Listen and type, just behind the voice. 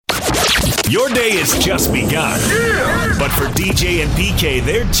Your day has just begun. Yeah. But for DJ and PK,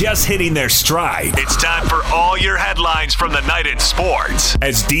 they're just hitting their stride. It's time for all your headlines from the night in sports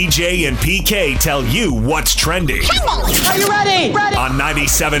as DJ and PK tell you what's trending. Are you ready? On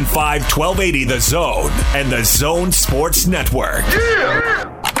 97.5 1280 The Zone and The Zone Sports Network.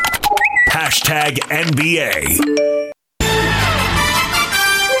 Yeah. Hashtag NBA.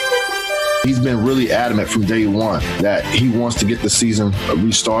 He's been really adamant from day one that he wants to get the season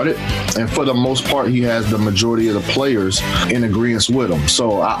restarted. And for the most part, he has the majority of the players in agreement with him.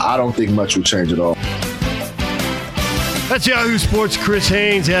 So I don't think much will change at all. That's Yahoo Sports' Chris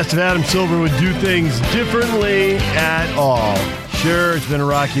Haynes asked if Adam Silver would do things differently at all. Sure, it's been a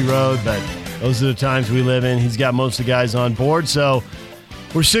rocky road, but those are the times we live in. He's got most of the guys on board. So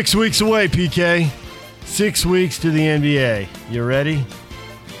we're 6 weeks away, PK. 6 weeks to the NBA. You ready?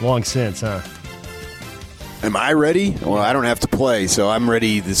 Long since, huh? Am I ready? Well, I don't have to play, so I'm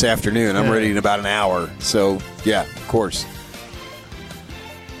ready this afternoon. I'm ready in about an hour. So, yeah, of course.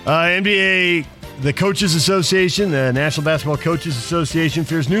 NBA, the Coaches Association, the National Basketball Coaches Association,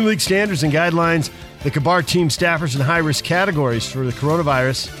 fears new league standards and guidelines that could bar team staffers in high-risk categories for the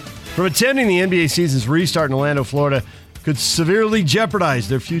coronavirus from attending the NBA season's restart in Orlando, Florida, could severely jeopardize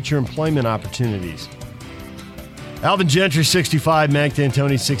their future employment opportunities. Alvin Gentry, 65, Mac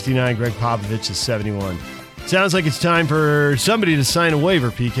D'Antoni, 69, Greg Popovich is 71. Sounds like it's time for somebody to sign a waiver,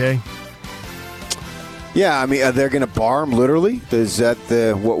 PK. Yeah, I mean, they're going to bar him literally? Is that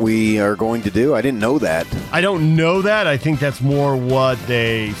what we are going to do? I didn't know that. I don't know that. I think that's more what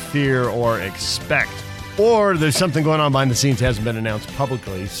they fear or expect. Or there's something going on behind the scenes that hasn't been announced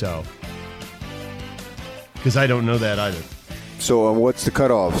publicly, so. Because I don't know that either. So what's the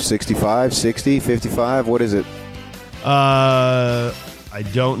cutoff? 65, 60, 55? What is it? I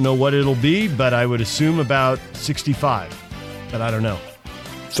don't know what it'll be, but I would assume about 65. But I don't know.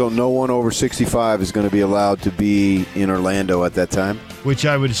 So no one over 65 is going to be allowed to be in Orlando at that time? Which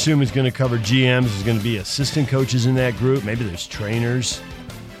I would assume is going to cover GMs. There's going to be assistant coaches in that group. Maybe there's trainers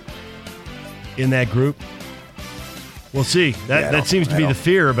in that group. We'll see. That seems to be the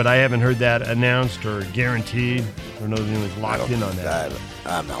fear, but I haven't heard that announced or guaranteed. I don't know if anyone's locked in on that.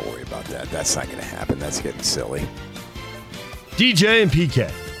 I'm not worried about that. That's not going to happen. That's getting silly. DJ and PK.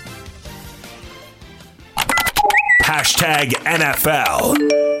 Hashtag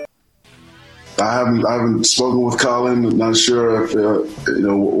NFL. I haven't spoken with Colin. Not sure if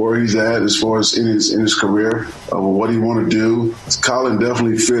where he's at as far as in his career, what he want to do. Colin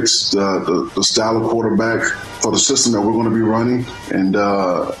definitely fits the style of quarterback for the system that we're going to be running, and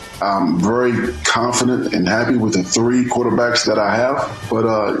I'm very confident and happy with the three quarterbacks that I have. But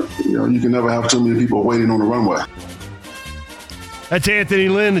you can never have too many people waiting on the runway. That's Anthony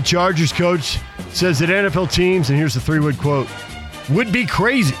Lynn, the Chargers coach, says that NFL teams, and here's the three-word quote, would be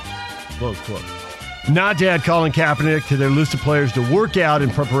crazy, close quote, not to add Colin Kaepernick to their list of players to work out in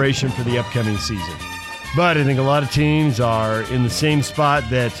preparation for the upcoming season. But I think a lot of teams are in the same spot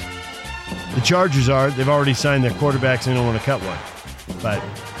that the Chargers are. They've already signed their quarterbacks and they don't want to cut one. But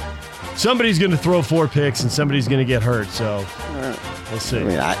somebody's going to throw 4 picks and somebody's going to get hurt, so we'll see. I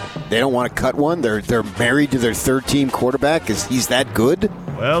mean, they don't want to cut one. They're married to their third-team quarterback. He's that good?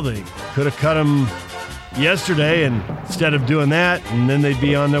 Well, they could have cut him yesterday, and instead of doing that, and then they'd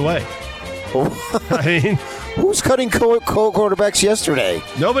be on their way. I mean, who's cutting quarterbacks yesterday?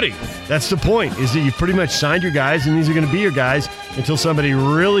 Nobody. That's the point, is that you pretty much signed your guys, and these are going to be your guys until somebody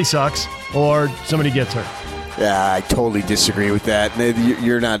really sucks or somebody gets hurt. Yeah, I totally disagree with that.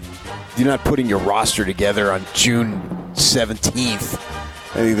 You're not putting your roster together on June 17th.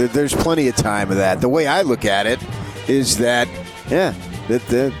 I mean, there's plenty of time of that. The way I look at it is that,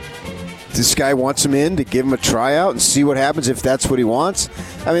 this guy wants him in to give him a tryout and see what happens if that's what he wants.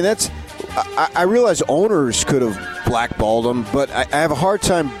 I mean, I realize owners could have blackballed him, but I have a hard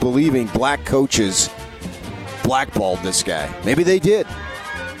time believing black coaches blackballed this guy. Maybe they did.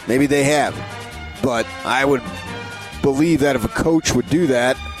 Maybe they have. But I would believe that if a coach would do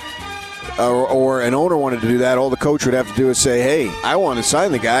that, or an owner wanted to do that, all the coach would have to do is say, hey, I want to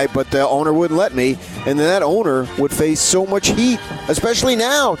sign the guy, but the owner wouldn't let me. And then that owner would face so much heat, especially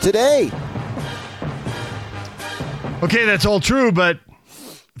now, today. Okay, that's all true, but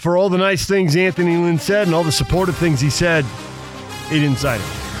for all the nice things Anthony Lynn said and all the supportive things he said, he didn't sign it.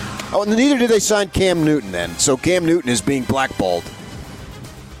 Oh, and neither did they sign Cam Newton then. So Cam Newton is being blackballed.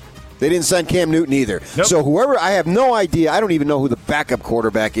 They didn't sign Cam Newton either. Nope. So whoever, I have no idea. I don't even know who the backup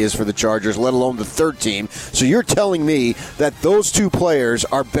quarterback is for the Chargers, let alone the third team. So you're telling me that those two players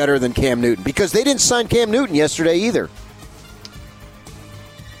are better than Cam Newton because they didn't sign Cam Newton yesterday either.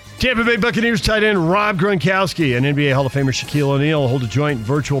 Tampa Bay Buccaneers tight end Rob Gronkowski and NBA Hall of Famer Shaquille O'Neal will hold a joint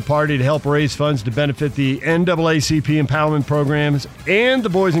virtual party to help raise funds to benefit the NAACP empowerment programs and the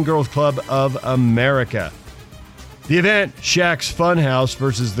Boys and Girls Club of America. The event, Shaq's Funhouse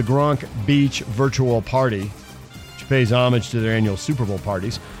versus the Gronk Beach Virtual Party, which pays homage to their annual Super Bowl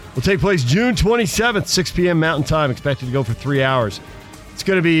parties, will take place June 27th, 6 p.m. Mountain Time, expected to go for 3 hours. It's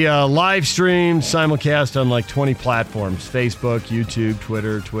going to be live streamed, simulcast on like 20 platforms, Facebook, YouTube,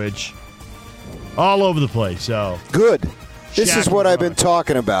 Twitter, Twitch, all over the place. So good. This is what I've been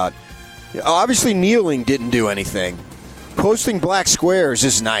talking about. Obviously, kneeling didn't do anything. Posting black squares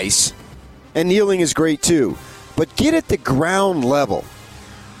is nice, and kneeling is great too. But get at the ground level.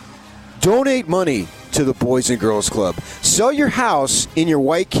 Donate money to the Boys and Girls Club. Sell your house in your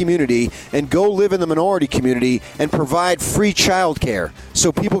white community and go live in the minority community and provide free child care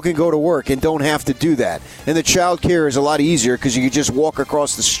so people can go to work and don't have to do that. And the child care is a lot easier because you can just walk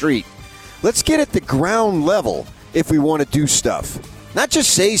across the street. Let's get at the ground level if we want to do stuff. Not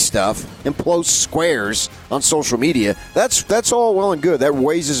just say stuff and post squares on social media. That's all well and good. That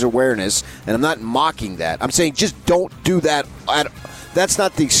raises awareness, and I'm not mocking that. I'm saying just don't do that. That's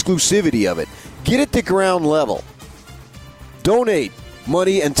not the exclusivity of it. Get at the ground level. Donate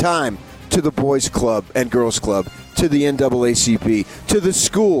money and time to the Boys Club and Girls Club, to the NAACP, to the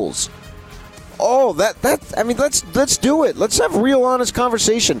schools. Oh, let's do it. Let's have real, honest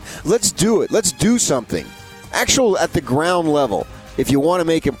conversation. Let's do it. Let's do something. Actual at the ground level, if you want to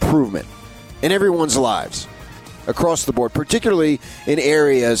make improvement in everyone's lives across the board, particularly in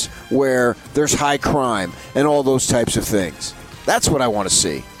areas where there's high crime and all those types of things. That's what I want to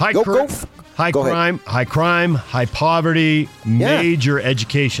see. High crime, high poverty, major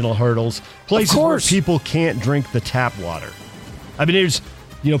educational hurdles, places where people can't drink the tap water. I mean, there's,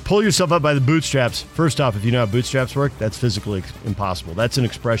 pull yourself up by the bootstraps. First off, if you know how bootstraps work, that's physically impossible. That's an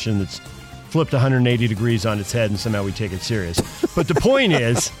expression that's flipped 180 degrees on its head, and somehow we take it serious. But the point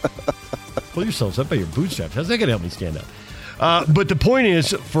is, pull yourselves up by your bootstraps. How's that going to help me stand up? But the point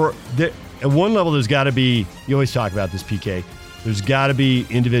is, at one level, there's got to be, you always talk about this, PK, there's got to be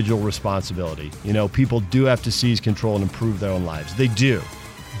individual responsibility. People do have to seize control and improve their own lives. They do.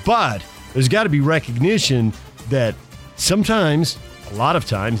 But there's got to be recognition that sometimes, a lot of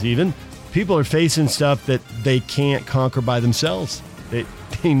times even, people are facing stuff that they can't conquer by themselves. They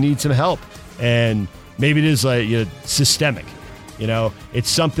need some help. And maybe it is like systemic. It's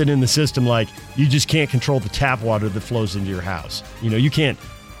something in the system like you just can't control the tap water that flows into your house. You can't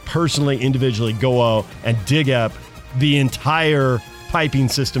personally, individually go and dig up the entire piping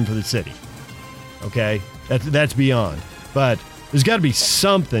system for the city. Okay? That's beyond. But there's got to be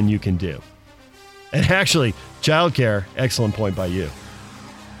something you can do. And actually, childcare, excellent point by you.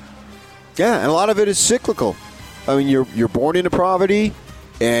 Yeah, and a lot of it is cyclical. I mean, you're born into poverty,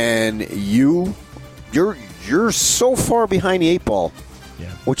 and you're so far behind the eight ball,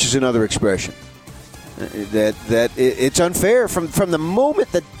 which is another expression. That it's unfair from the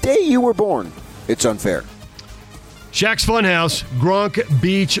moment, the day you were born. It's unfair. Shaq's Funhouse, Gronk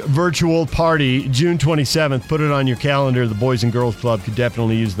Beach Virtual Party, June 27th. Put it on your calendar. The Boys and Girls Club could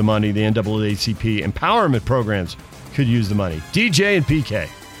definitely use the money. The NAACP empowerment programs could use the money. DJ and PK.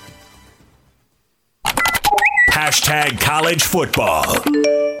 #college football.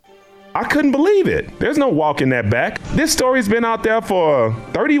 I couldn't believe it. There's no walking that back. This story's been out there for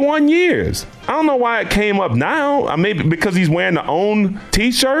 31 years. I don't know why it came up now. Maybe because he's wearing the OWN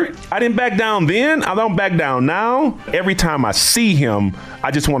t-shirt. I didn't back down then. I don't back down now. Every time I see him,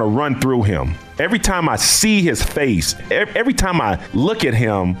 I just want to run through him. Every time I see his face, every time I look at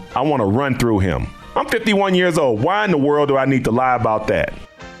him, I want to run through him. I'm 51 years old. Why in the world do I need to lie about that?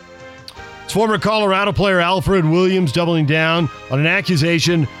 It's former Colorado player Alfred Williams doubling down on an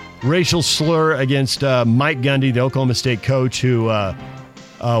accusation, racial slur against Mike Gundy, the Oklahoma State coach who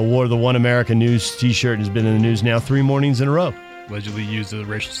wore the One America News t-shirt and has been in the news now 3 mornings in a row. Allegedly used a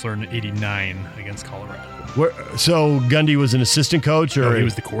racial slur in '89 against Colorado. So Gundy was an assistant coach? Or no, he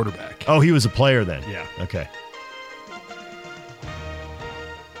was the quarterback. Oh, he was a player then? Yeah. Okay.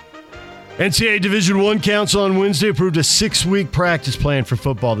 NCAA Division I Council on Wednesday approved a 6-week practice plan for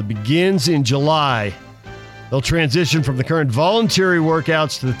football that begins in July. They'll transition from the current voluntary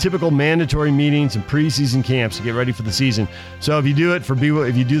workouts to the typical mandatory meetings and preseason camps to get ready for the season. So if you do it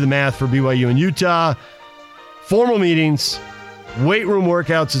if you do the math for BYU and Utah, formal meetings, weight room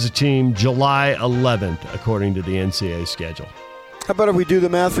workouts as a team, July 11th, according to the NCAA schedule. How about if we do the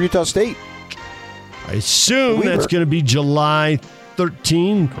math for Utah State? I assume that's going to be July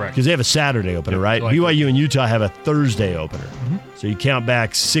 13. Correct. Because they have a Saturday opener, right? July BYU 13. and Utah have a Thursday opener. Mm-hmm. So you count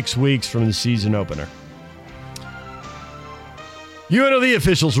back 6 weeks from the season opener. UNLV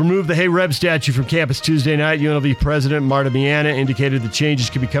officials removed the Hey Reb statue from campus Tuesday night. UNLV President Marta Miana indicated the changes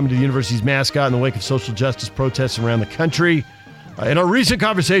could be coming to the university's mascot in the wake of social justice protests around the country. In our recent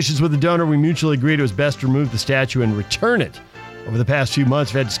conversations with the donor, we mutually agreed it was best to remove the statue and return it. Over the past few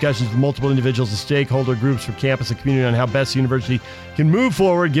months, we've had discussions with multiple individuals and stakeholder groups from campus and community on how best the university can move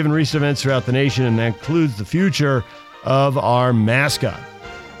forward given recent events throughout the nation, and that includes the future of our mascot.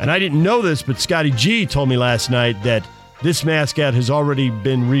 And I didn't know this, but Scotty G told me last night that this mascot has already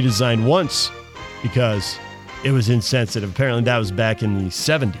been redesigned once because it was insensitive. Apparently that was back in the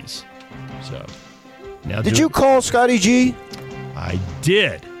 70s. So now Did you call Scotty G? I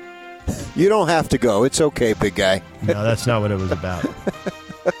did. You don't have to go. It's okay, big guy. No, that's not what it was about.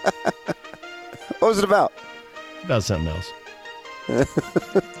 What was it about? About something else.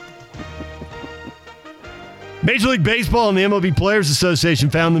 Major League Baseball and the MLB Players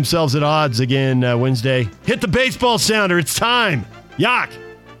Association found themselves at odds again Wednesday. Hit the baseball sounder. It's time. Yak.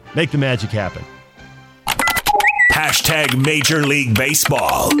 Make the magic happen. Hashtag Major League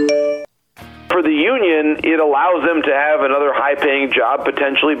Baseball. For the union, it allows them to have another high-paying job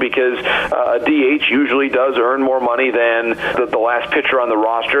potentially because a DH usually does earn more money than the last pitcher on the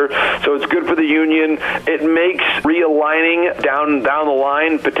roster. So it's good for the union. It makes realigning down the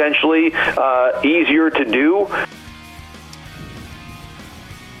line potentially easier to do.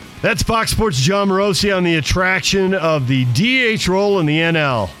 That's Fox Sports' John Morosi on the attraction of the DH role in the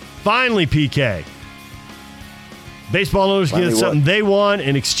NL. Finally, PK. Baseball owners get something they want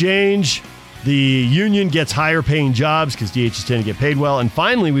in exchange. The union gets higher paying jobs because DHs tend to get paid well. And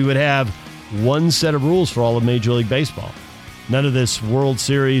finally, we would have one set of rules for all of Major League Baseball. None of this World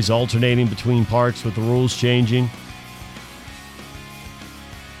Series alternating between parks with the rules changing.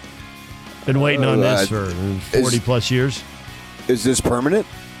 Been waiting on this for 40-plus years. Is this permanent?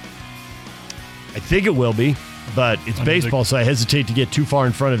 I think it will be, but it's baseball, so I hesitate to get too far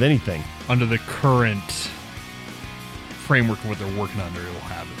in front of anything. Under the current framework of what they're working under, it will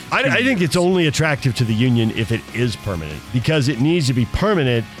have it. I think it's only attractive to the union if it is permanent, because it needs to be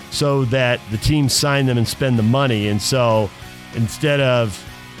permanent so that the teams sign them and spend the money. And so instead of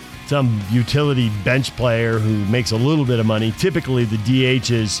some utility bench player who makes a little bit of money, typically the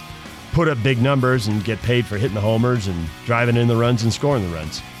DHs put up big numbers and get paid for hitting the homers and driving in the runs and scoring the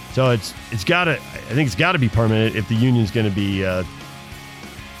runs. So I think it's got to be permanent if the union's going to be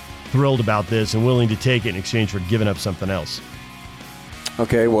thrilled about this and willing to take it in exchange for giving up something else.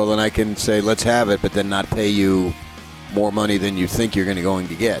 Okay, well, then I can say, let's have it, but then not pay you more money than you think you're going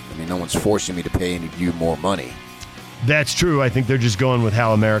to get. I mean, no one's forcing me to pay you more money. That's true. I think they're just going with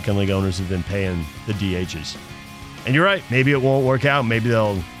how American League owners have been paying the DHs. And you're right. Maybe it won't work out. Maybe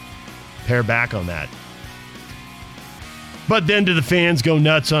they'll pare back on that. But then do the fans go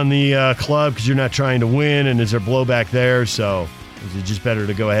nuts on the club because you're not trying to win, and is there blowback there? So is it just better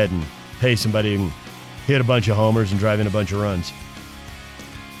to go ahead and pay somebody and hit a bunch of homers and drive in a bunch of runs?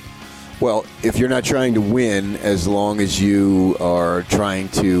 Well, if you're not trying to win, as long as you are trying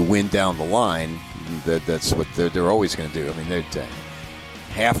to win down the line, that's what they're always going to do. I mean,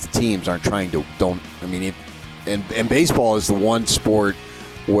 half the teams aren't trying to. And baseball is the one sport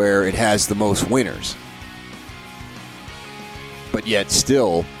where it has the most winners, but yet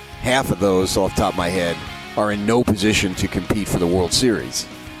still half of those, off the top of my head, are in no position to compete for the World Series.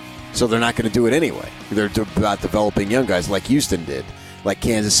 So they're not going to do it anyway. They're about developing young guys like Houston did, like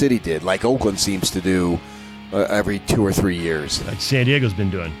Kansas City did, like Oakland seems to do every 2 or 3 years. Like San Diego's been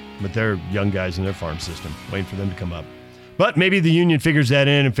doing with their young guys in their farm system, waiting for them to come up. But maybe the union figures that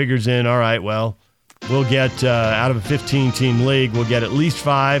in and figures in, all right, well, we'll get out of a 15-team league, we'll get at least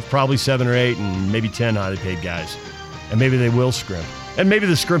 5, probably 7 or 8, and maybe 10 highly paid guys. And maybe they will scrimp. And maybe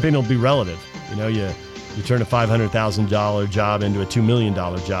the scrimping will be relative. You know, you turn a $500,000 job into a $2 million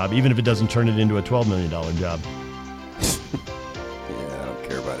job, even if it doesn't turn it into a $12 million job. Yeah, I don't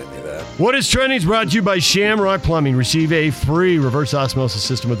care about any of that. What is Trending is brought to you by Shamrock Plumbing. Receive a free reverse osmosis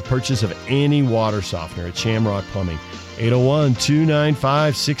system with the purchase of any water softener at Shamrock Plumbing.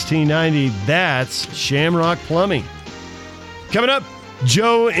 801-295-1690. That's Shamrock Plumbing. Coming up,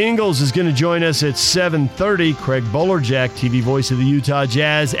 Joe Ingles is going to join us at 7:30. Craig Bolerjack, TV voice of the Utah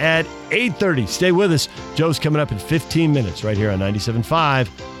Jazz, at 8:30. Stay with us. Joe's coming up in 15 minutes right here on 97.5,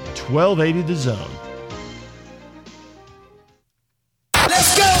 1280 The Zone.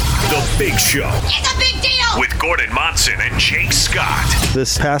 Let's go! The Big Show. It's a big deal. With Gordon Monson and Jake Scott.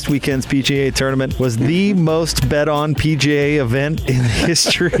 This past weekend's PGA tournament was the most bet on PGA event in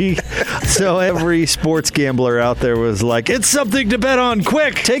history. So every sports gambler out there was like, it's something to bet on.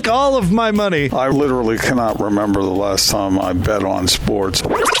 Quick, take all of my money. I literally cannot remember the last time I bet on sports.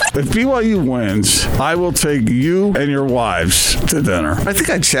 If BYU wins, I will take you and your wives to dinner. I think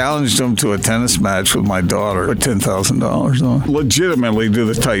I challenged them to a tennis match with my daughter with $10,000 on. Legitimately, do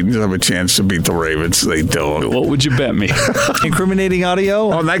the Titans have a chance to beat the Ravens? They don't. What would you bet me? Incriminating audio?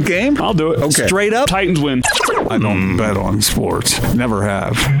 On that game? I'll do it. Okay. Straight up? Titans win. I don't bet on sports. Never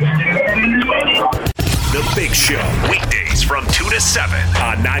have. The Big Show. Weekdays from 2 to 7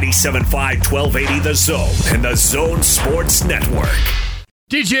 on 97.5 1280 The Zone and The Zone Sports Network.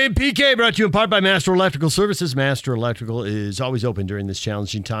 DJ and PK brought to you in part by Master Electrical Services. Master Electrical is always open during this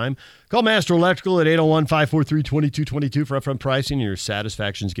challenging time. Call Master Electrical at 801-543-2222 for upfront pricing, and your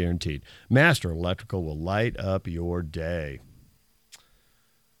satisfaction is guaranteed. Master Electrical will light up your day.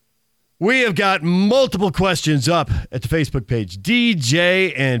 We have got multiple questions up at the Facebook page,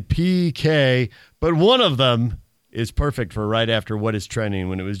 DJ and PK, but one of them is perfect for right after What is Trending,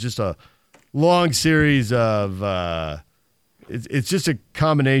 when it was just a long series of... It's just a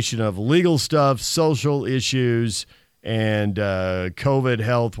combination of legal stuff, social issues, and COVID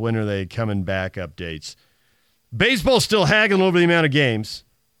health. When are they coming back updates? Baseball's still haggling over the amount of games.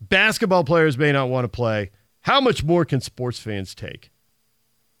 Basketball players may not want to play. How much more can sports fans take?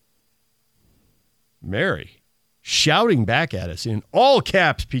 Mary shouting back at us in all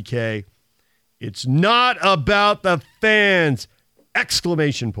caps, PK. It's not about the fans!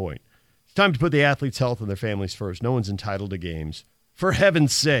 Exclamation point. It's time to put the athletes' health and their families first. No one's entitled to games. For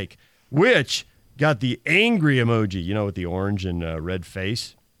heaven's sake. Which got the angry emoji, with the orange and red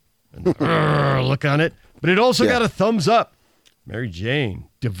face. And look on it. But it also got a thumbs up. Mary Jane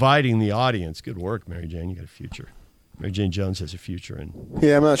dividing the audience. Good work, Mary Jane. You got a future. Mary Jane Jones has a future.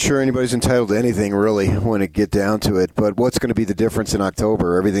 Yeah, I'm not sure anybody's entitled to anything, really, when it get down to it. But what's going to be the difference in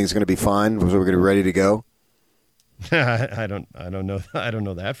October? Everything's going to be fine? So we're going to be ready to go? I don't know. I don't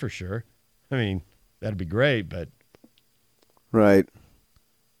know that for sure. I mean, that'd be great, but right.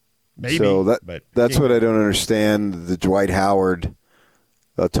 Maybe. So that's what I don't understand. The Dwight Howard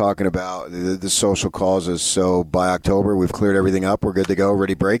talking about the social causes. So by October, we've cleared everything up. We're good to go.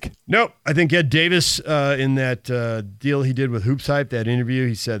 Ready break? Nope. I think Ed Davis in that deal he did with Hoops Hype, that interview,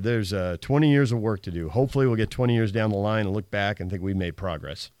 he said there's 20 years of work to do. Hopefully, we'll get 20 years down the line and look back and think we made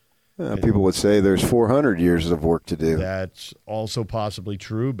progress. People would say there's 400 years of work to do. That's also possibly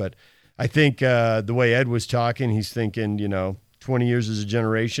true, but I think the way Ed was talking, he's thinking, 20 years as a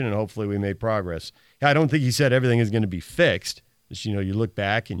generation, and hopefully we made progress. I don't think he said everything is going to be fixed. Just, you look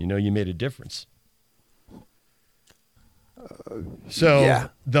back and you made a difference.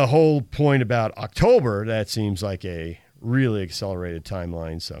 The whole point about October, that seems like a really accelerated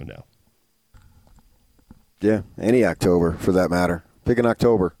timeline, so no. Yeah, any October for that matter. Pick an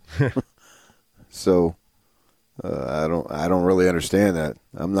October. So I don't really understand that.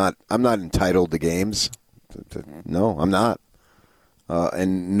 I'm not entitled to games. No, I'm not.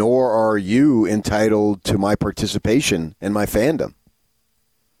 And nor are you entitled to my participation and my fandom.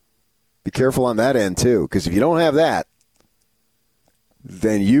 Be careful on that end, too, because if you don't have that,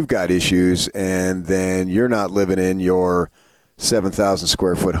 then you've got issues, and then you're not living in your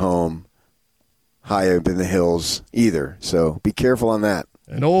 7,000-square-foot home high up in the hills either. So be careful on that.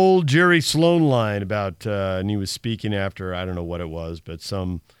 An old Jerry Sloan line about, and he was speaking after, I don't know what it was, but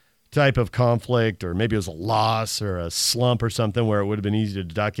some type of conflict, or maybe it was a loss or a slump or something where it would have been easy to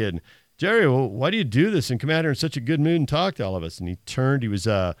duck it. And Jerry, well, why do you do this and come out here in such a good mood and talk to all of us? And he turned, he was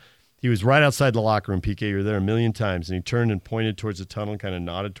right outside the locker room, PK, you were there a million times, and he turned and pointed towards the tunnel and kind of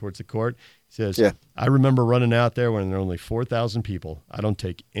nodded towards the court. He says, I remember running out there when there were only 4,000 people. I don't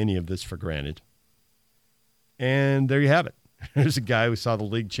take any of this for granted. And there you have it. There's a guy who saw the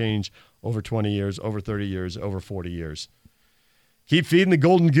league change over 20 years, over 30 years, over 40 years. Keep feeding the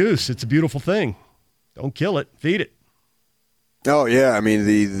golden goose. It's a beautiful thing. Don't kill it. Feed it. Oh, yeah. I mean,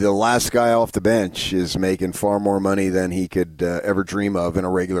 the last guy off the bench is making far more money than he could ever dream of in a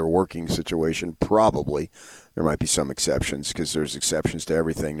regular working situation, probably. There might be some exceptions because there's exceptions to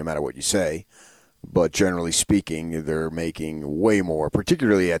everything, no matter what you say. But generally speaking, they're making way more,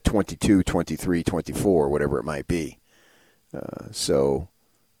 particularly at 22, 23, 24, whatever it might be. So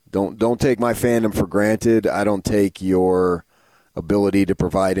don't take my fandom for granted. I don't take your ability to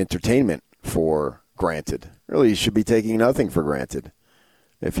provide entertainment for granted. Really, you should be taking nothing for granted.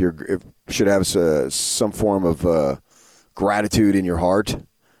 If you should have some form of gratitude in your heart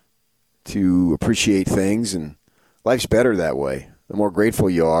to appreciate things, and life's better that way. the more grateful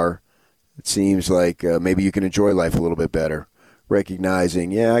you are, it seems like maybe you can enjoy life a little bit better.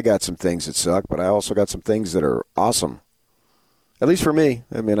 Recognizing, I got some things that suck, but I also got some things that are awesome. At least for me.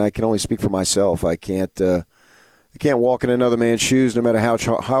 I mean, I can only speak for myself. I can't walk in another man's shoes no matter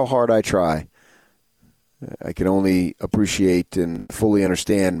how hard I try. I can only appreciate and fully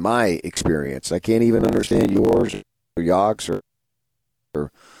understand my experience. I can't even understand yours or Yock's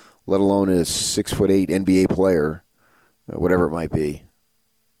or let alone a 6'8" NBA player, whatever it might be.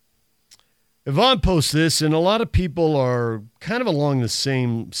 Yvonne posts this, and a lot of people are kind of along the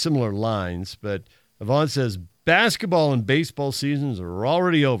similar lines, but Yvonne says, basketball and baseball seasons are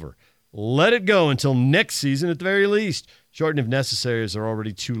already over. Let it go until next season at the very least. Shorten if necessary, as they're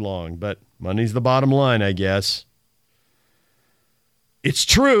already too long, but money's the bottom line, I guess. It's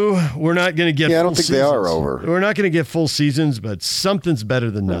true. We're not going to get full seasons. I don't think they are over. We're not going to get full seasons, but something's better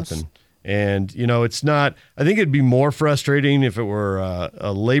than nothing. And, it's not – I think it'd be more frustrating if it were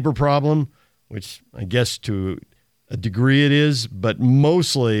a labor problem, which I guess to a degree it is, but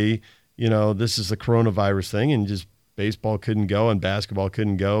mostly, this is the coronavirus thing, and just baseball couldn't go and basketball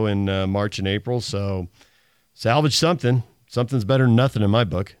couldn't go in March and April. So salvage something. Something's better than nothing in my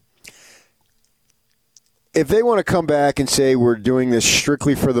book. If they want to come back and say we're doing this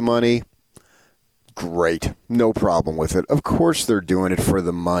strictly for the money, great. No problem with it. Of course they're doing it for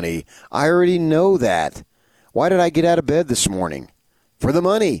the money. I already know that. Why did I get out of bed this morning? For the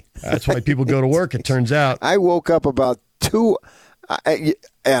money. That's why people go to work, it turns out. I woke up about 2, and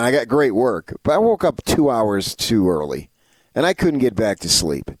I got great work, but I woke up 2 hours too early, and I couldn't get back to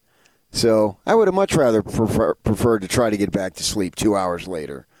sleep. So I would have much rather preferred to try to get back to sleep 2 hours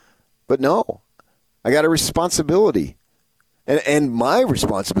later. But no, I got a responsibility. And my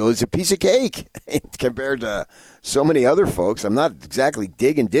responsibility is a piece of cake compared to so many other folks. I'm not exactly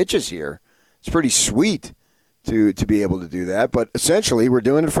digging ditches here. It's pretty sweet to be able to do that. But essentially, we're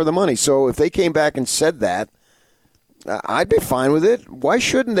doing it for the money. So if they came back and said that, I'd be fine with it. Why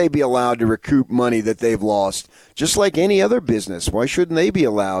shouldn't they be allowed to recoup money that they've lost? Just like any other business, why shouldn't they be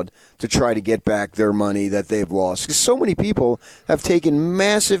allowed to try to get back their money that they've lost? Because so many people have taken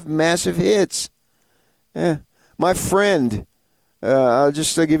massive, massive hits. My friend, I'll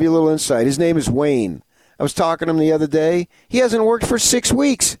give you a little insight. His name is Wayne. I was talking to him the other day. He hasn't worked for 6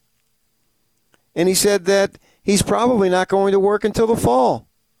 weeks. And he said that he's probably not going to work until the fall.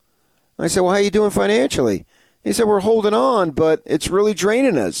 I said, well, how are you doing financially? He said, we're holding on, but it's really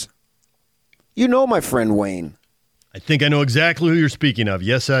draining us. You know my friend Wayne. I think I know exactly who you're speaking of.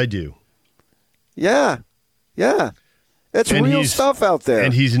 Yes, I do. Yeah. That's real stuff out there.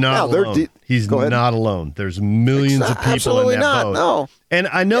 And he's not alone. He's not alone. There's millions of people in that boat. No. And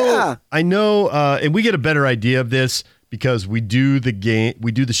I know, and we get a better idea of this because we do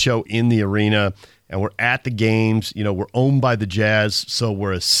the show in the arena, and we're at the games. We're owned by the Jazz, so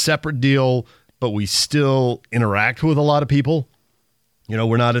we're a separate deal, but we still interact with a lot of people.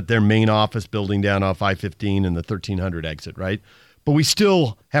 We're not at their main office building down off I-15 and the 1300 exit, right? But we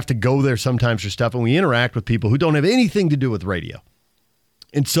still have to go there sometimes for stuff, and we interact with people who don't have anything to do with radio.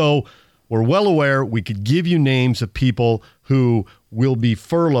 And so we're well aware we could give you names of people who will be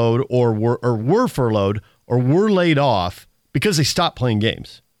furloughed or were furloughed or were laid off because they stopped playing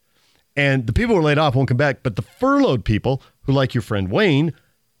games. And the people who are laid off won't come back, but the furloughed people, who like your friend Wayne,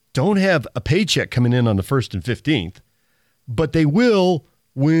 don't have a paycheck coming in on the 1st and 15th, but they will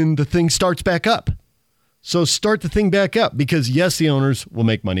when the thing starts back up. So start the thing back up because, yes, the owners will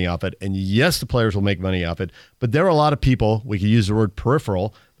make money off it, and yes, the players will make money off it, but there are a lot of people, we could use the word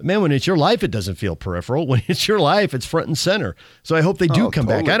peripheral, but man, when it's your life, it doesn't feel peripheral. When it's your life, it's front and center. So I hope they do come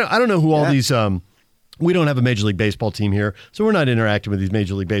back. I don't know who all these we don't have a Major League Baseball team here, so we're not interacting with these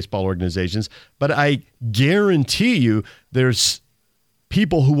Major League Baseball organizations, but I guarantee you there's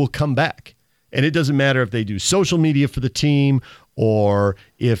people who will come back. And it doesn't matter if they do social media for the team or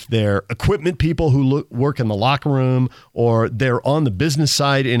if they're equipment people who work in the locker room or they're on the business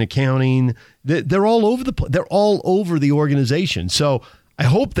side in accounting. They're all over they're all over the organization. So I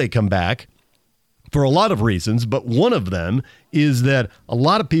hope they come back for a lot of reasons, but one of them is that a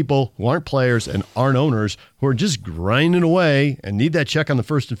lot of people who aren't players and aren't owners who are just grinding away and need that check on the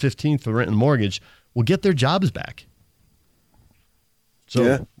 1st and 15th for rent and mortgage will get their jobs back.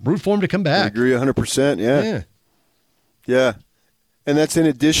 So root for them to come back. I agree 100%, Yeah. And that's in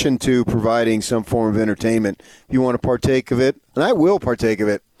addition to providing some form of entertainment. If you want to partake of it, and I will partake of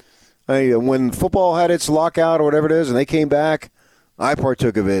it. When football had its lockout or whatever it is, and they came back, I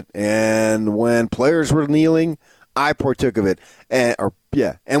partook of it. And when players were kneeling, I partook of it.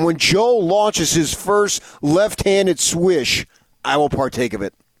 And when Joe launches his first left-handed swish, I will partake of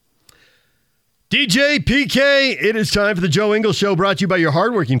it. DJ PK, it is time for the Joe Ingles Show, brought to you by your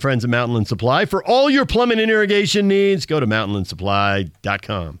hardworking friends at Mountainland Supply. For all your plumbing and irrigation needs, go to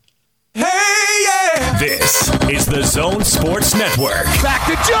mountainlandsupply.com. Hey, yeah! This is the Zone Sports Network. Back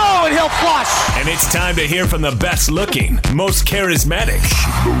to Joe, and he'll flush. And it's time to hear from the best looking, most charismatic,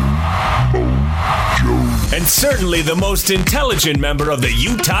 and certainly the most intelligent member of the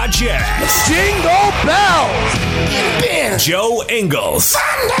Utah Jazz. Jingle bells! Joe Ingles.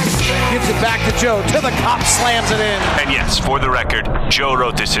 Gives it back to Joe. To the cup, slams it in. And yes, for the record, Joe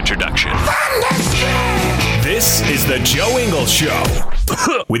wrote this introduction. This is the Joe Ingles Show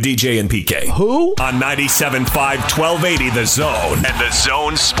with DJ and PK. Who? On 97.5, 1280 The Zone and the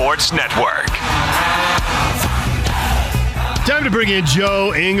Zone Sports Network. Time to bring in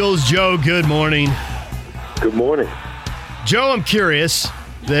Joe Ingles. Joe, good morning. Good morning. Joe, I'm curious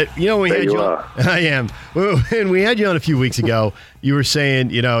that, when we had you on, I am. When we had you on a few weeks ago, you were saying,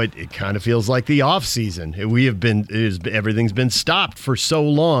 it kind of feels like the off season. Everything's been stopped for so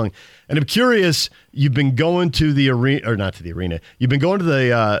long. And I'm curious, you've been going to the arena, or not to the arena. You've been going to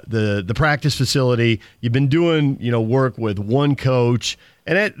the practice facility. You've been doing, work with one coach,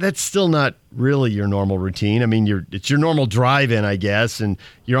 and that's still not really your normal routine. I mean, it's your normal drive-in, I guess, and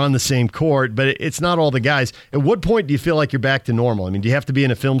you're on the same court, but it's not all the guys. At what point do you feel like you're back to normal? I mean, do you have to be in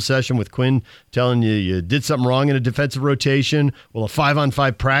a film session with Quinn telling you did something wrong in a defensive rotation? Will a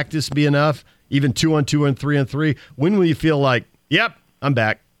 5-on-5 practice be enough? Even 2-on-2 and 3-on-3? When will you feel like, yep, I'm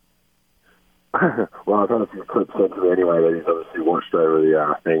back? Well, I've had a few clips sent to me anyway that he's obviously watched over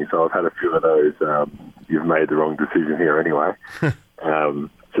the thing, so I've had a few of those. You've made the wrong decision here anyway.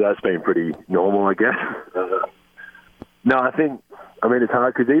 So that's been pretty normal, I guess. No, it's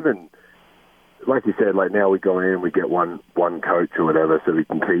hard because even, like you said, like now we go in, we get one coach or whatever, so we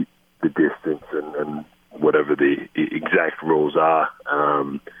can keep the distance and whatever the exact rules are.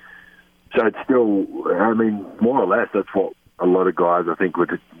 So it's still, more or less, that's what a lot of guys, I think,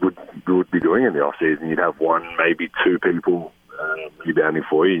 would be doing in the off season. You'd have one, maybe two people rebounding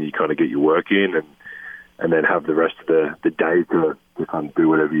for you, and you kind of get your work in, and then have the rest of the day to kind of do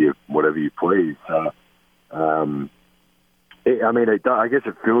whatever you please. So, I guess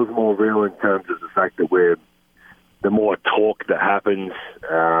it feels more real in terms of the fact that the more talk that happens,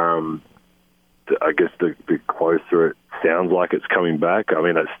 I guess the closer it sounds like it's coming back. I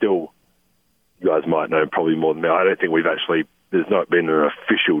mean, it's still, you guys might know probably more than me. I don't think there's not been an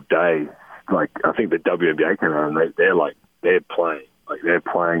official day. Like, I think the WNBA came out and they're playing. Like, they're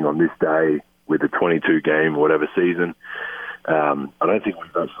playing on this day with a 22-game whatever season. I don't think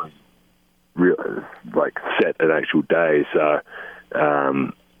we've actually set an actual day. So,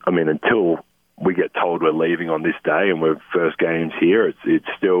 until we get told we're leaving on this day and we're first games here, it's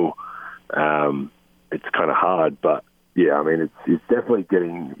still, it's kind of hard. But, yeah, it's definitely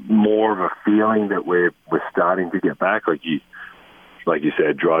getting more of a feeling that we're starting to get back. Like you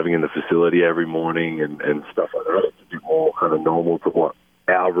said, driving in the facility every morning and stuff like that. It's a bit more kind of normal to what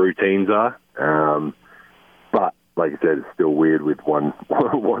our routines are. But like I said, it's still weird with one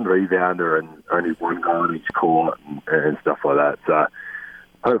rebounder and only one guy on each court and stuff like that. So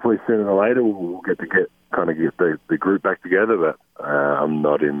hopefully sooner or later we'll get the group back together. But I'm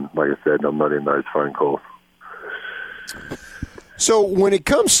not in those phone calls. So when it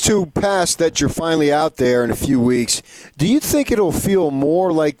comes to past that you're finally out there in a few weeks, do you think it'll feel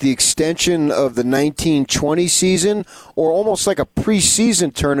more like the extension of the 1920 season or almost like a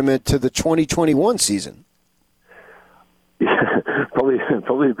preseason tournament to the 2021 season? Yeah,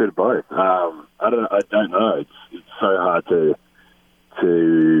 probably a bit of both. I don't know. It's so hard to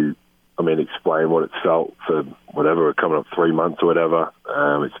explain what it's felt for whatever, coming up 3 months or whatever.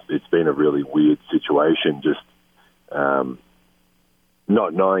 It's been a really weird situation, just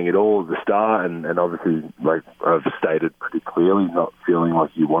not knowing it all at the start, and obviously, like I've stated pretty clearly, not feeling like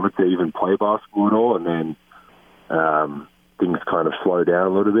you wanted to even play basketball at all, and then things kind of slow down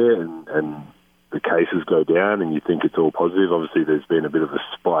a little bit, and the cases go down, and you think it's all positive. Obviously, there's been a bit of a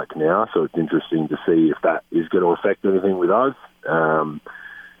spike now, so it's interesting to see if that is going to affect anything with us.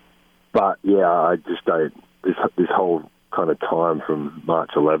 But yeah, I just don't. This whole kind of time from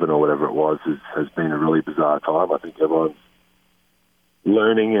March 11 or whatever it was has been a really bizarre time. I think everyone's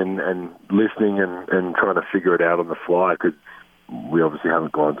learning and listening and trying to figure it out on the fly because we obviously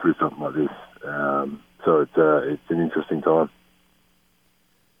haven't gone through something like this. So it's an interesting time.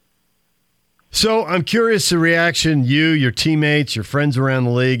 So I'm curious the reaction your teammates, your friends around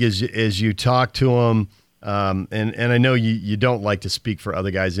the league as you talk to them. And I know you don't like to speak for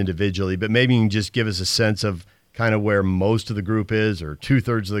other guys individually, but maybe you can just give us a sense of kind of where most of the group is or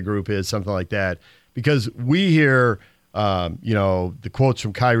 2/3 of the group is, something like that. Because we hear the quotes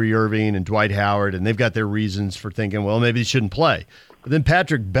from Kyrie Irving and Dwight Howard, and they've got their reasons for thinking, well, maybe he shouldn't play. But then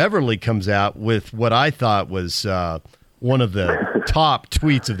Patrick Beverley comes out with what I thought was one of the top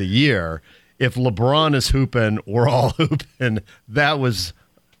tweets of the year. If LeBron is hooping, we're all hooping. That was,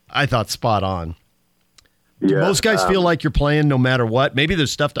 I thought, spot on. Do most guys feel like you're playing no matter what? Maybe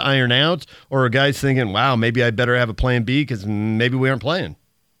there's stuff to iron out, or are guys thinking, wow, maybe I better have a plan B because maybe we aren't playing?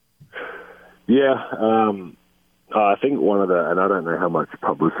 Yeah, I think one of the, and I don't know how much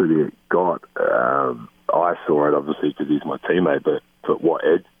publicity it got. I saw it obviously because he's my teammate, but what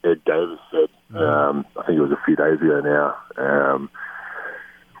Ed Davis said, I think it was a few days ago now.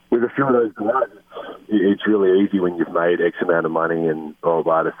 With a few of those guys, it's really easy when you've made X amount of money and blah,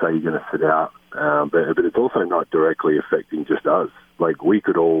 blah, to say you're going to sit out. But it's also not directly affecting just us. Like, we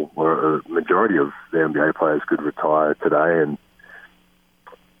could all, or a majority of the NBA players could retire today and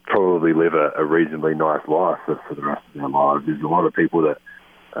probably live a reasonably nice life for the rest of their lives. There's a lot of people that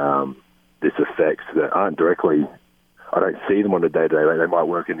this affects that aren't directly, I don't see them on a day-to-day. They might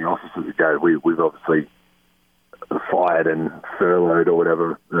work in the offices again. We've obviously fired and furloughed or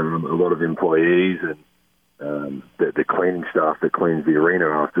whatever a lot of employees and the cleaning staff that cleans the arena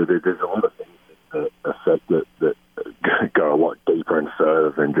after. There's a lot of things that affect it that go a lot deeper and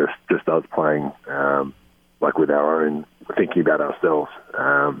further than just us playing, like with our own, thinking about ourselves.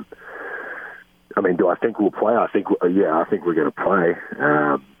 I mean, do I think we'll play? I think we're going to play.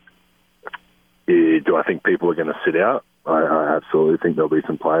 Do I think people are going to sit out? I absolutely think there'll be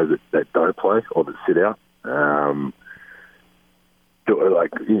some players that don't play or that sit out.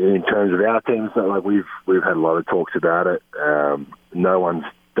 Like in terms of our teams, like we've had a lot of talks about it. No one's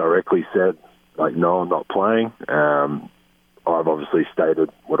directly said like, no, I'm not playing. I've obviously stated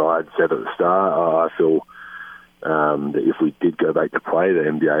what I had said at the start. I feel that if we did go back to play, the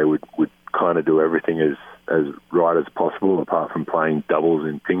NBA would kind of do everything as right as possible, apart from playing doubles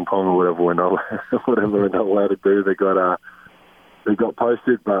in ping pong or whatever we're not allowed to do. They got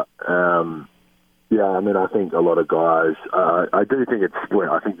posted, but yeah, I mean, I think a lot of guys. I do think it's split.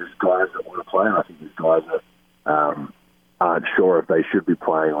 I think there's guys that want to play, and I think there's guys that aren't sure if they should be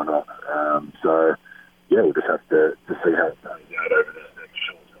playing or not. So yeah, we'll just have to see how it plays out over this next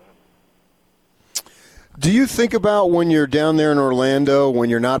short time. Do you think about when you're down there in Orlando, when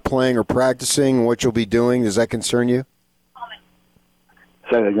you're not playing or practicing, what you'll be doing? Does that concern you?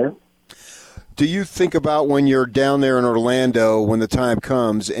 Say that again? Do you think about when you're down there in Orlando, when the time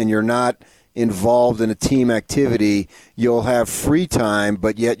comes and you're not involved in a team activity, you'll have free time,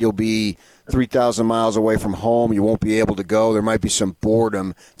 but yet you'll be 3,000 miles away from home. You won't be able to go. There might be some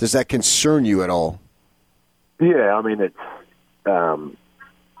boredom. Does that concern you at all? Yeah, I mean, it's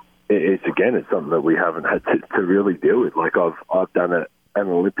something that we haven't had to really deal with. Like I've done it at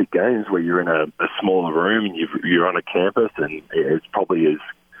Olympic Games where you're in a smaller room and you're on a campus, and it's probably as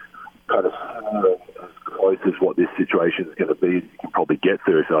kind of as close as what this situation is going to be you can probably get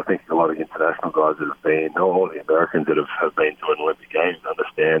to. So I think a lot of international guys that have been, or the Americans that have been to an Olympic Games,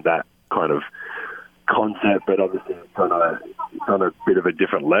 understand that kind of concept, but obviously it's on a bit of a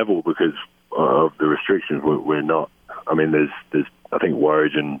different level because of the restrictions. We're not. I mean, there's I think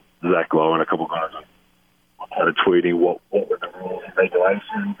Woj and Zach Lowe and a couple of guys kind of tweeting what were the rules and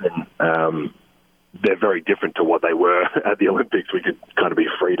regulations, and they're very different to what they were at the Olympics. We could kind of be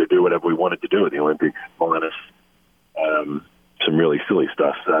free to do whatever we wanted to do at the Olympics, minus some really silly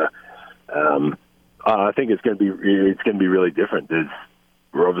stuff. So I think it's going to be really different.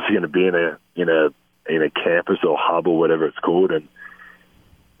 We're obviously going to be in a campus or hub or whatever it's called, and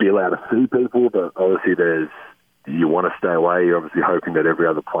be allowed to see people. But obviously, you want to stay away. You're obviously hoping that every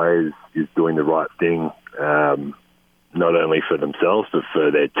other player is doing the right thing. Not only for themselves, but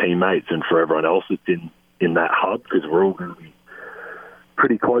for their teammates and for everyone else that's in that hub, because we're all going to be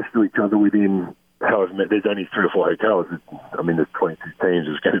pretty close to each other within, however, there's only 3 or 4 hotels. I mean, there's 22 teams.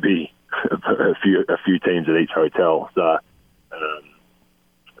 There's going to be a few teams at each hotel. So,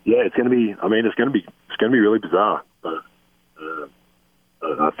 yeah, it's going to be. I mean, it's going to be really bizarre. But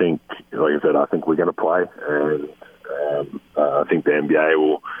I think, like I said, I think we're going to play, and I think the NBA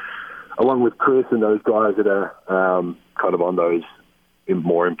will, along with Chris and those guys that are kind of on those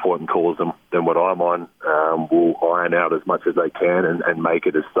more important calls than what I'm on, will iron out as much as they can and make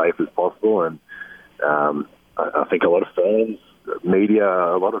it as safe as possible. And I think a lot of fans, media,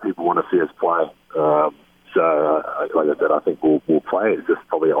 a lot of people want to see us play. So, like I said, I think we'll play. It's just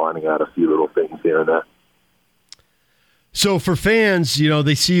probably ironing out a few little things here and there. So for fans,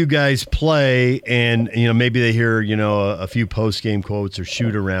 they see you guys play, and maybe they hear a few post-game quotes or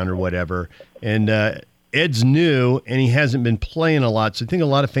shoot around or whatever, and Ed's new, and he hasn't been playing a lot, so I think a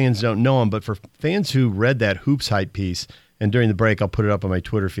lot of fans don't know him. But for fans who read that Hoops Hype piece, and during the break, I'll put it up on my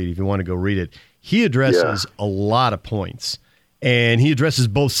Twitter feed if you want to go read it, he addresses a lot of points. And he addresses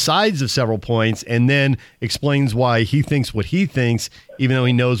both sides of several points and then explains why he thinks what he thinks, even though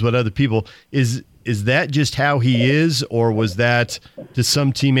he knows what other people is. Is that just how he is, or was that to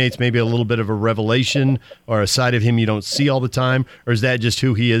some teammates maybe a little bit of a revelation or a side of him you don't see all the time, or is that just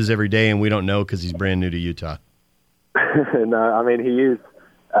who he is every day and we don't know because he's brand new to Utah? No, I mean, he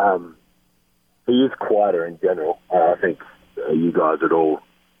is quieter in general. I think you guys would all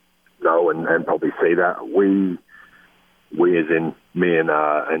know and probably see that. We as in me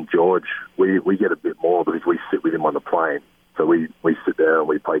and George, we get a bit more because we sit with him on the plane. So we sit there and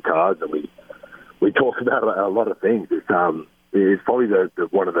we play cards and we talk about a lot of things. It's probably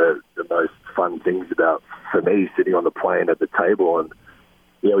one of the most fun things about, for me, sitting on the plane at the table and,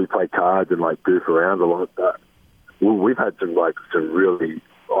 we play cards and, goof around a lot. But we've had some really,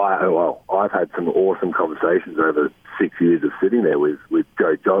 I've had some awesome conversations over 6 years of sitting there with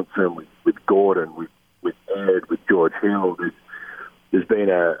Joe Johnson, with Gordon, with Ed, with George Hill. There's been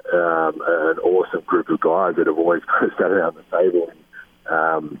an awesome group of guys that have always kind of sat around the table.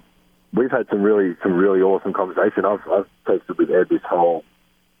 And, we've had some really awesome conversation. I've texted with Ed this whole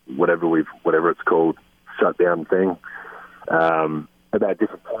whatever it's called shutdown thing about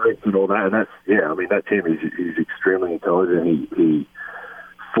different points and all that. And that's him. He's extremely intelligent. He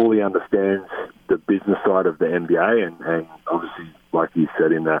fully understands the business side of the NBA, and obviously, like you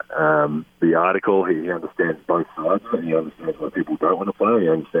said in that the article, he understands both sides. He understands why people don't want to play. He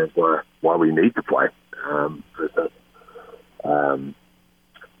understands why we need to play.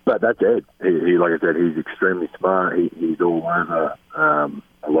 But that's Ed. He, like I said, he's extremely smart. He's all over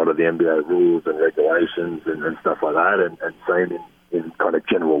a lot of the NBA rules and regulations and stuff like that, and same in kind of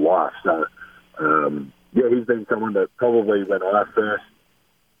general life. So, he's been someone that probably when I first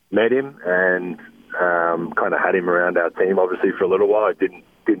met him and kind of had him around our team, obviously for a little while, I didn't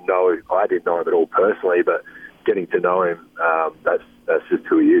know him at all personally, but getting to know him, that's just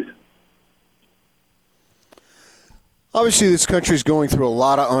who he is. Obviously, this country is going through a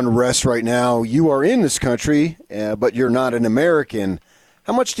lot of unrest right now. You are in this country, but you're not an American.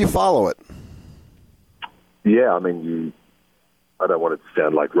 How much do you follow it? Yeah, I mean, I don't want it to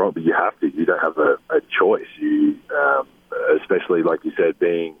sound like wrong, but you have to. You don't have a choice. You, especially like you said,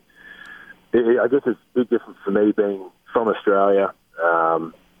 I guess it's a big difference for me being from Australia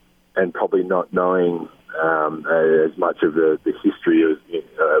and probably not knowing as much of the history of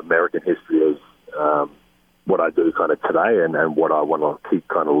American history as what I do kind of today and what I want to keep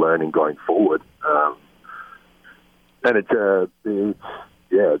kind of learning going forward. And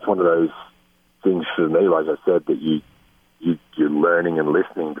it's one of those things for me, like I said, that you're learning and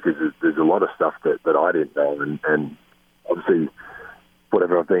listening because there's a lot of stuff that I didn't know. And obviously,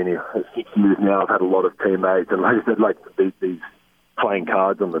 whatever, I've been here 6 years now, I've had a lot of teammates. And like I said, these playing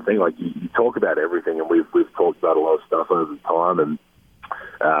cards on the thing, you talk about everything. And we've talked about a lot of stuff over time. And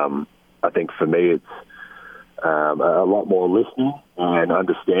I think for me, it's a lot more listening and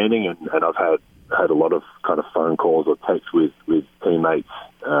understanding, and I've had a lot of kind of phone calls or texts with teammates,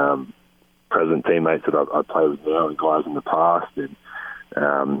 present teammates that I play with now and guys in the past, and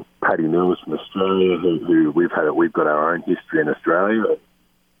Paddy Mills from Australia, who we've got our own history in Australia.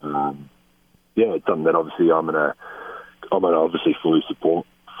 It's something that obviously I'm gonna obviously fully support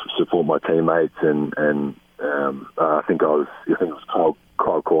my teammates, and I think it was Kyle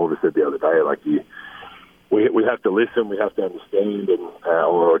Korver said the other day, We have to listen, we have to understand,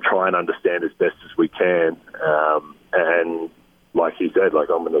 or try and understand as best as we can. And like he said, I'm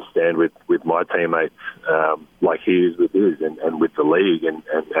going to stand with my teammates, like he is with his, and with the league and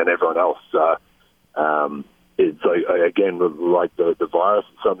everyone else. It's again, like the virus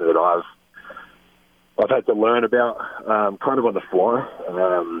is something that I've had to learn about, kind of on the fly.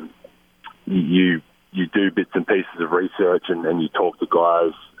 You do bits and pieces of research, and you talk to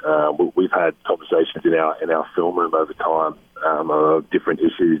guys. We've had conversations in our film room over time of different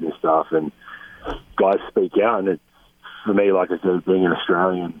issues and stuff, and guys speak out. And it's, for me, like I said, being an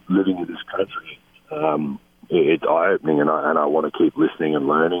Australian living in this country, it's eye-opening, and I want to keep listening and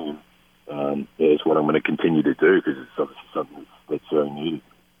learning. And it's what I'm going to continue to do because it's obviously something that's very needed.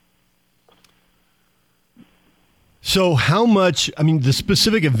 So how much, the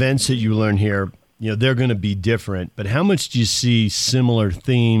specific events that you learn here, they're going to be different, but how much do you see similar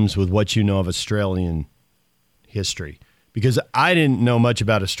themes with what you know of Australian history? Because I didn't know much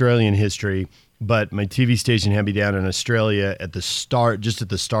about Australian history, but my TV station had me down in Australia at the start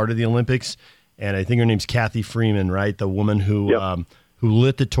of the Olympics, and I think her name's Kathy Freeman, right? The woman who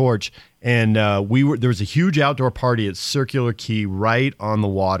lit the torch. And there was a huge outdoor party at Circular Quay right on the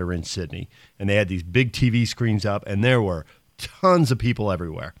water in Sydney. And they had these big TV screens up, and there were tons of people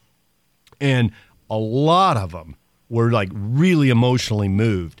everywhere. And a lot of them were like really emotionally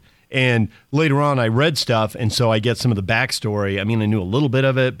moved. And later on, I read stuff, and so I get some of the backstory. I mean, I knew a little bit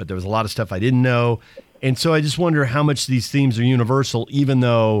of it, but there was a lot of stuff I didn't know. And so I just wonder how much these themes are universal, even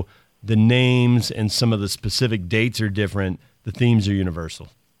though the names and some of the specific dates are different, the themes are universal.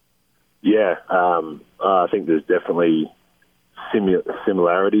 Yeah, I think there's definitely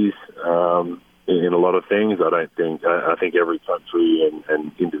similarities in a lot of things. I think every country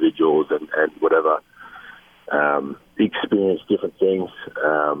and individuals and whatever experience different things.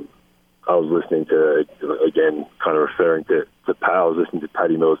 I was listening to, again, kind of referring to Pat, I was listening to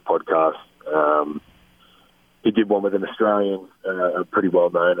Paddy Miller's podcast. He did one with an Australian, pretty well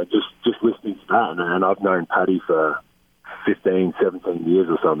known, and just listening to that. And I've known Paddy for 15, 17 years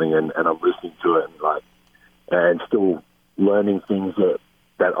or something, and I'm listening to it and still learning things that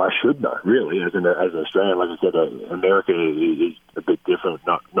I should know, really, as an Australian. Like I said, America is a bit different,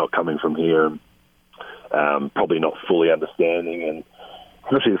 not coming from here, and probably not fully understanding. And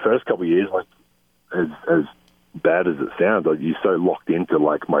especially the first couple of years, like as bad as it sounds, like you're so locked into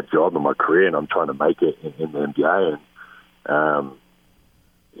like my job and my career, and I'm trying to make it in the NBA, and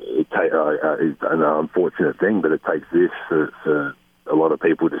it's an unfortunate thing, but it takes this for a lot of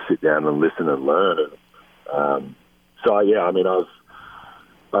people to sit down and listen and learn. And so yeah, I mean, I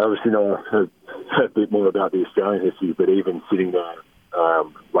obviously know a bit more about the Australian history, but even sitting there,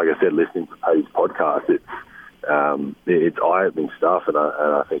 like I said, listening to Paddy's podcast, it's eye-opening stuff, and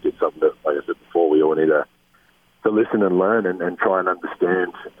I think it's something that, like I said before, we all need to listen and learn and try and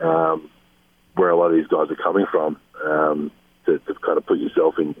understand where a lot of these guys are coming from, to kind of put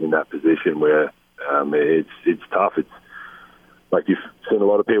yourself in that position where it's tough. It's like you've seen a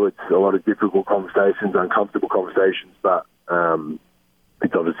lot of people, it's a lot of difficult conversations, uncomfortable conversations, but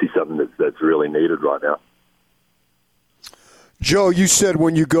it's obviously something that's really needed right now. Joe, you said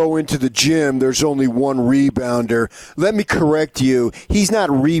when you go into the gym, there's only one rebounder. Let me correct you. He's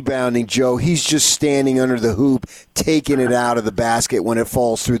not rebounding, Joe. He's just standing under the hoop, taking it out of the basket when it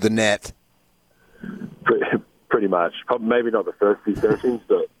falls through the net. Pretty much. Maybe not the first few sessions,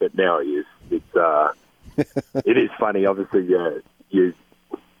 but now he is. It is funny. Obviously, you've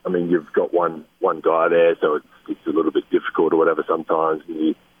got one guy there, so it's a little bit difficult or whatever sometimes.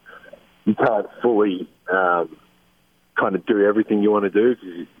 You can't fully kind of do everything you want to do.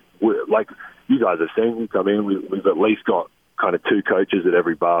 Like you guys have seen, I mean, we've at least got kind of two coaches at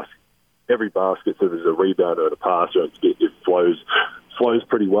every basket, so there's a rebounder and a passer. It flows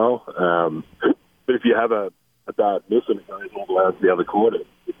pretty well. But if you have a bad miss and it goes all the way out to the other court, it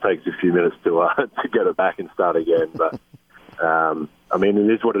takes a few minutes to get it back and start again. But I mean, it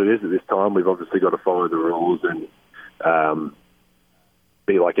is what it is at this time. We've obviously got to follow the rules and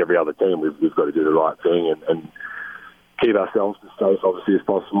be like every other team. We've got to do the right thing and keep ourselves as safe, obviously, as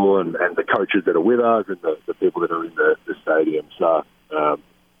possible, and the coaches that are with us and the people that are in the stadium. So,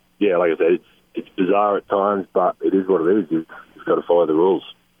 yeah, like I said, it's bizarre at times, but it is what it is. You've got to follow the rules.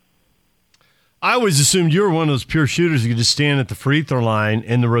 I always assumed you were one of those pure shooters who could just stand at the free throw line,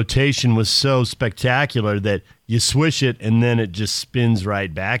 and the rotation was so spectacular that you swish it, and then it just spins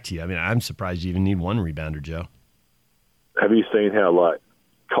right back to you. I mean, I'm surprised you even need one rebounder, Joe. Have you seen how,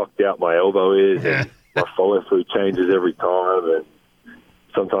 cocked out my elbow is? Yeah. And my follow-through changes every time, and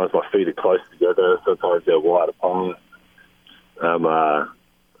sometimes my feet are close together, sometimes they're wide apart. I'm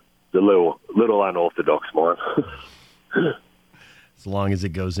the little unorthodox, mine. As long as it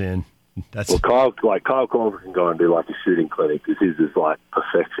goes in. Well, Kyle Korver can go and do a shooting clinic because his is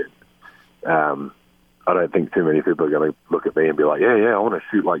perfection. I don't think too many people are going to look at me and be like, yeah, I want to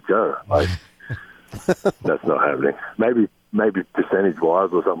shoot like Joe. That's not happening. Maybe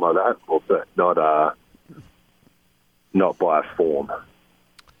percentage-wise or something like that, but not by a form. All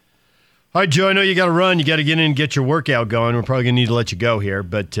right, Joe, I know you got to run. You got to get in and get your workout going. We're probably going to need to let you go here.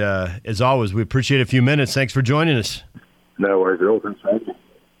 But as always, we appreciate a few minutes. Thanks for joining us. No worries at all. Thank you.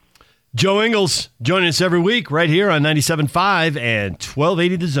 Joe Ingles joining us every week right here on 97.5 and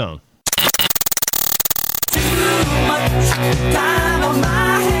 1280 The Zone.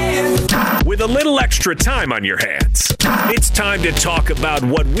 With a little extra time on your hands, it's time to talk about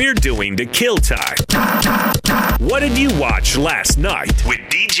what we're doing to kill time. What did you watch last night with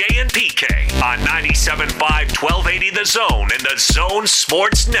DJ and PK on 97.5, 1280 The Zone and the Zone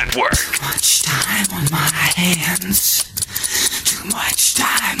Sports Network? Too much time on my hands. Too much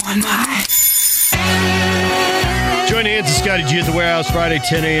time on my... Join Hans and Scotty G at the warehouse Friday,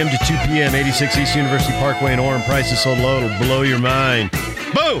 10 a.m. to 2 p.m. 86 East University Parkway in Orem. Prices so low, it'll blow your mind.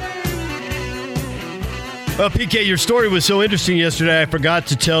 Boo! Well, PK, your story was so interesting yesterday, I forgot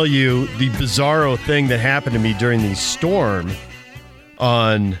to tell you the bizarro thing that happened to me during the storm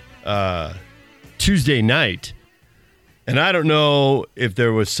on Tuesday night. And I don't know if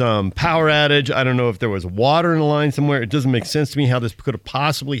there was some power outage. I don't know if there was water in the line somewhere. It doesn't make sense to me how this could have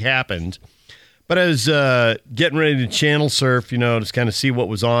possibly happened. But I was getting ready to channel surf, just kind of see what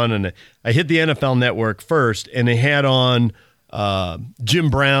was on. And I hit the NFL Network first, and they had on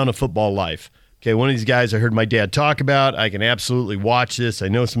Jim Brown of Football Life. Okay, one of these guys I heard my dad talk about. I can absolutely watch this. I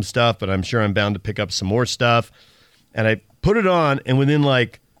know some stuff, but I'm sure I'm bound to pick up some more stuff. And I put it on, and within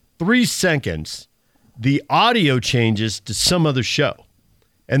like 3 seconds, the audio changes to some other show.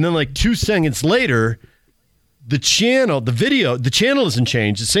 And then like 2 seconds later, the channel doesn't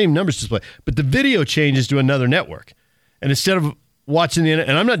change. The same numbers display, but the video changes to another network. And instead of watching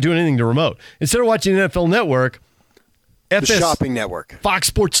and I'm not doing anything to remote. Instead of watching the NFL Network, the shopping network, Fox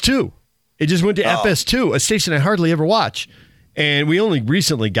Sports 2. It just went to FS2, a station I hardly ever watch. And we only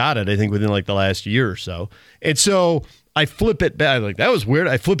recently got it, I think, within like the last year or so. And so I flip it back. Like, that was weird.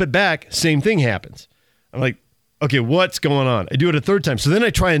 I flip it back. Same thing happens. I'm like, okay, what's going on? I do it a third time. So then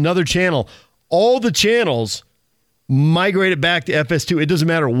I try another channel. All the channels migrate it back to FS2. It doesn't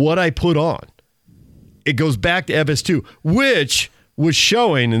matter what I put on. It goes back to FS2, which was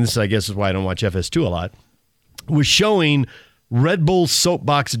showing, and this, I guess, is why I don't watch FS2 a lot, was showing Red Bull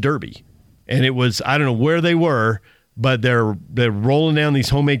Soapbox Derby. And it was, I don't know where they were, but they're rolling down these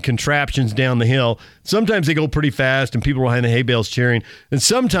homemade contraptions down the hill. Sometimes they go pretty fast and people behind the hay bales cheering. And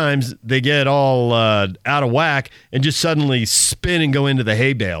sometimes they get all out of whack and just suddenly spin and go into the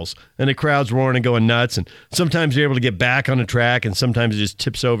hay bales. And the crowd's roaring and going nuts. And sometimes you're able to get back on the track and sometimes it just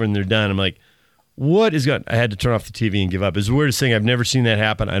tips over and they're done. I'm like, what is going on? I had to turn off the TV and give up. It's the weirdest thing. I've never seen that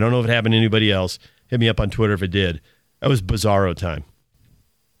happen. I don't know if it happened to anybody else. Hit me up on Twitter if it did. That was bizarro time.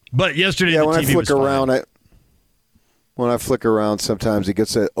 But yesterday, the TV was fine. When I flick around, sometimes it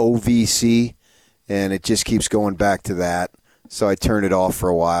gets an OVC, and it just keeps going back to that. So I turn it off for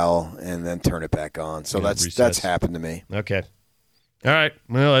a while and then turn it back on. So that's happened to me. Okay. All right.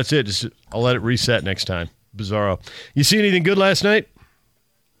 Well, that's it. I'll let it reset next time. Bizarro. You see anything good last night?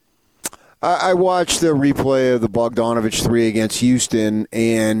 I watched the replay of the Bogdanovich 3 against Houston,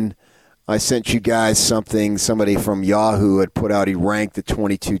 and I sent you guys something. Somebody from Yahoo had put out, he ranked the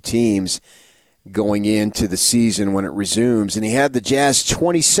 22 teams going into the season when it resumes, and he had the Jazz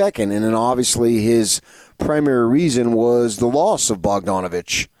 22nd, and then obviously his primary reason was the loss of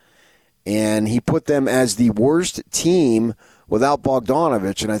Bogdanovich, and he put them as the worst team without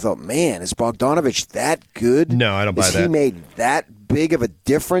Bogdanovich, and I thought, man, is Bogdanovich that good? No, I don't buy that. Has he made that big of a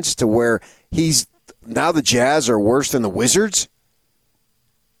difference to where now the Jazz are worse than the Wizards?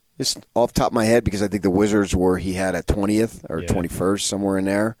 Just off the top of my head, because I think the Wizards he had a 20th or 21st, somewhere in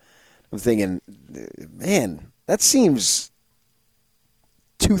there. I'm thinking, man, that seems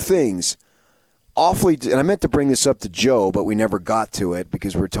two things. Awfully, and I meant to bring this up to Joe, but we never got to it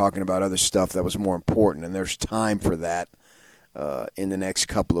because we were talking about other stuff that was more important, and there's time for that in the next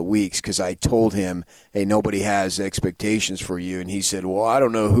couple of weeks because I told him, hey, nobody has expectations for you, and he said, well, I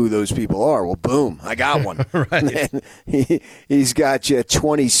don't know who those people are. Well, boom, I got one. Right. He's got you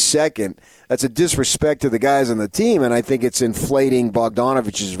 22nd. That's a disrespect to the guys on the team, and I think it's inflating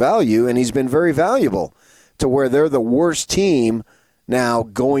Bogdanovich's value, and he's been very valuable to where they're the worst team now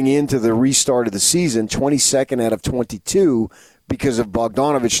going into the restart of the season, 22nd out of 22 because of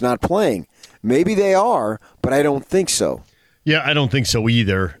Bogdanovich not playing. Maybe they are, but I don't think so. Yeah, I don't think so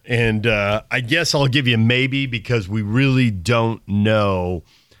either. And I guess I'll give you a maybe because we really don't know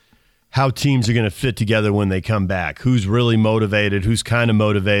how teams are going to fit together when they come back. Who's really motivated, who's kind of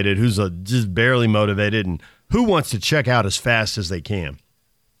motivated, who's just barely motivated, and who wants to check out as fast as they can.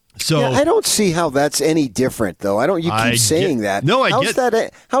 So yeah, I don't see how that's any different, though. You keep saying that. No, how's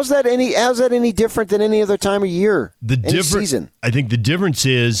that any different than any other time of year? Season? I think the difference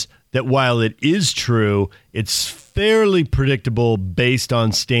is that while it is true, it's fairly predictable based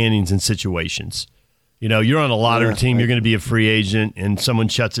on standings and situations. You're on a lottery team, you're going to be a free agent, and someone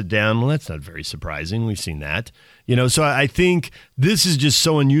shuts it down. Well, that's not very surprising. We've seen that. So I think this is just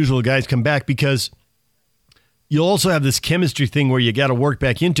so unusual guys come back because you'll also have this chemistry thing where you got to work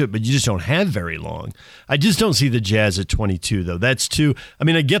back into it, but you just don't have very long. I just don't see the Jazz at 22, though. That's too – I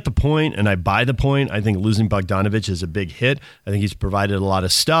mean, I get the point, and I buy the point. I think losing Bogdanovich is a big hit. I think he's provided a lot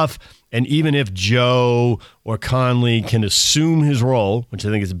of stuff. And even if Joe or Conley can assume his role, which I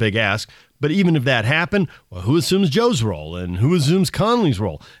think is a big ask, but even if that happened, well, who assumes Joe's role and who assumes Conley's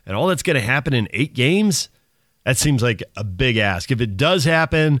role? And all that's going to happen in 8 games? That seems like a big ask. If it does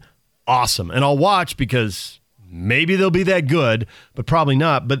happen, awesome. And I'll watch because – maybe they'll be that good, but probably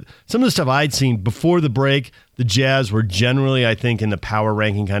not. But some of the stuff I'd seen before the break, the Jazz were generally, I think, in the power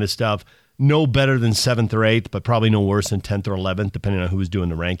ranking kind of stuff, no better than 7th or 8th, but probably no worse than 10th or 11th, depending on who was doing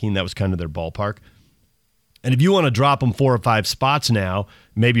the ranking. That was kind of their ballpark. And if you want to drop them 4 or 5 spots now,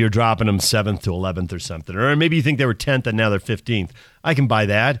 maybe you're dropping them 7th to 11th or something. Or maybe you think they were 10th and now they're 15th. I can buy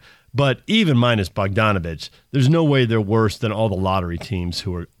that. But even minus Bogdanovich, there's no way they're worse than all of the lottery teams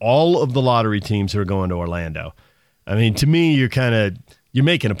who are going to Orlando. I mean, to me, you're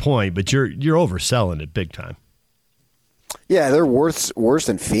making a point, but you're overselling it big time. Yeah, they're worse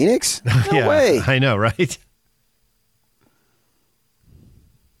than Phoenix? No way. I know, right?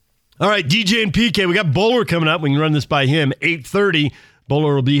 All right, DJ and PK, we got Bowler coming up. We can run this by him. 8:30.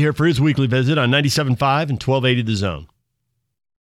 Bowler will be here for his weekly visit on 97.5 and 1280 The Zone.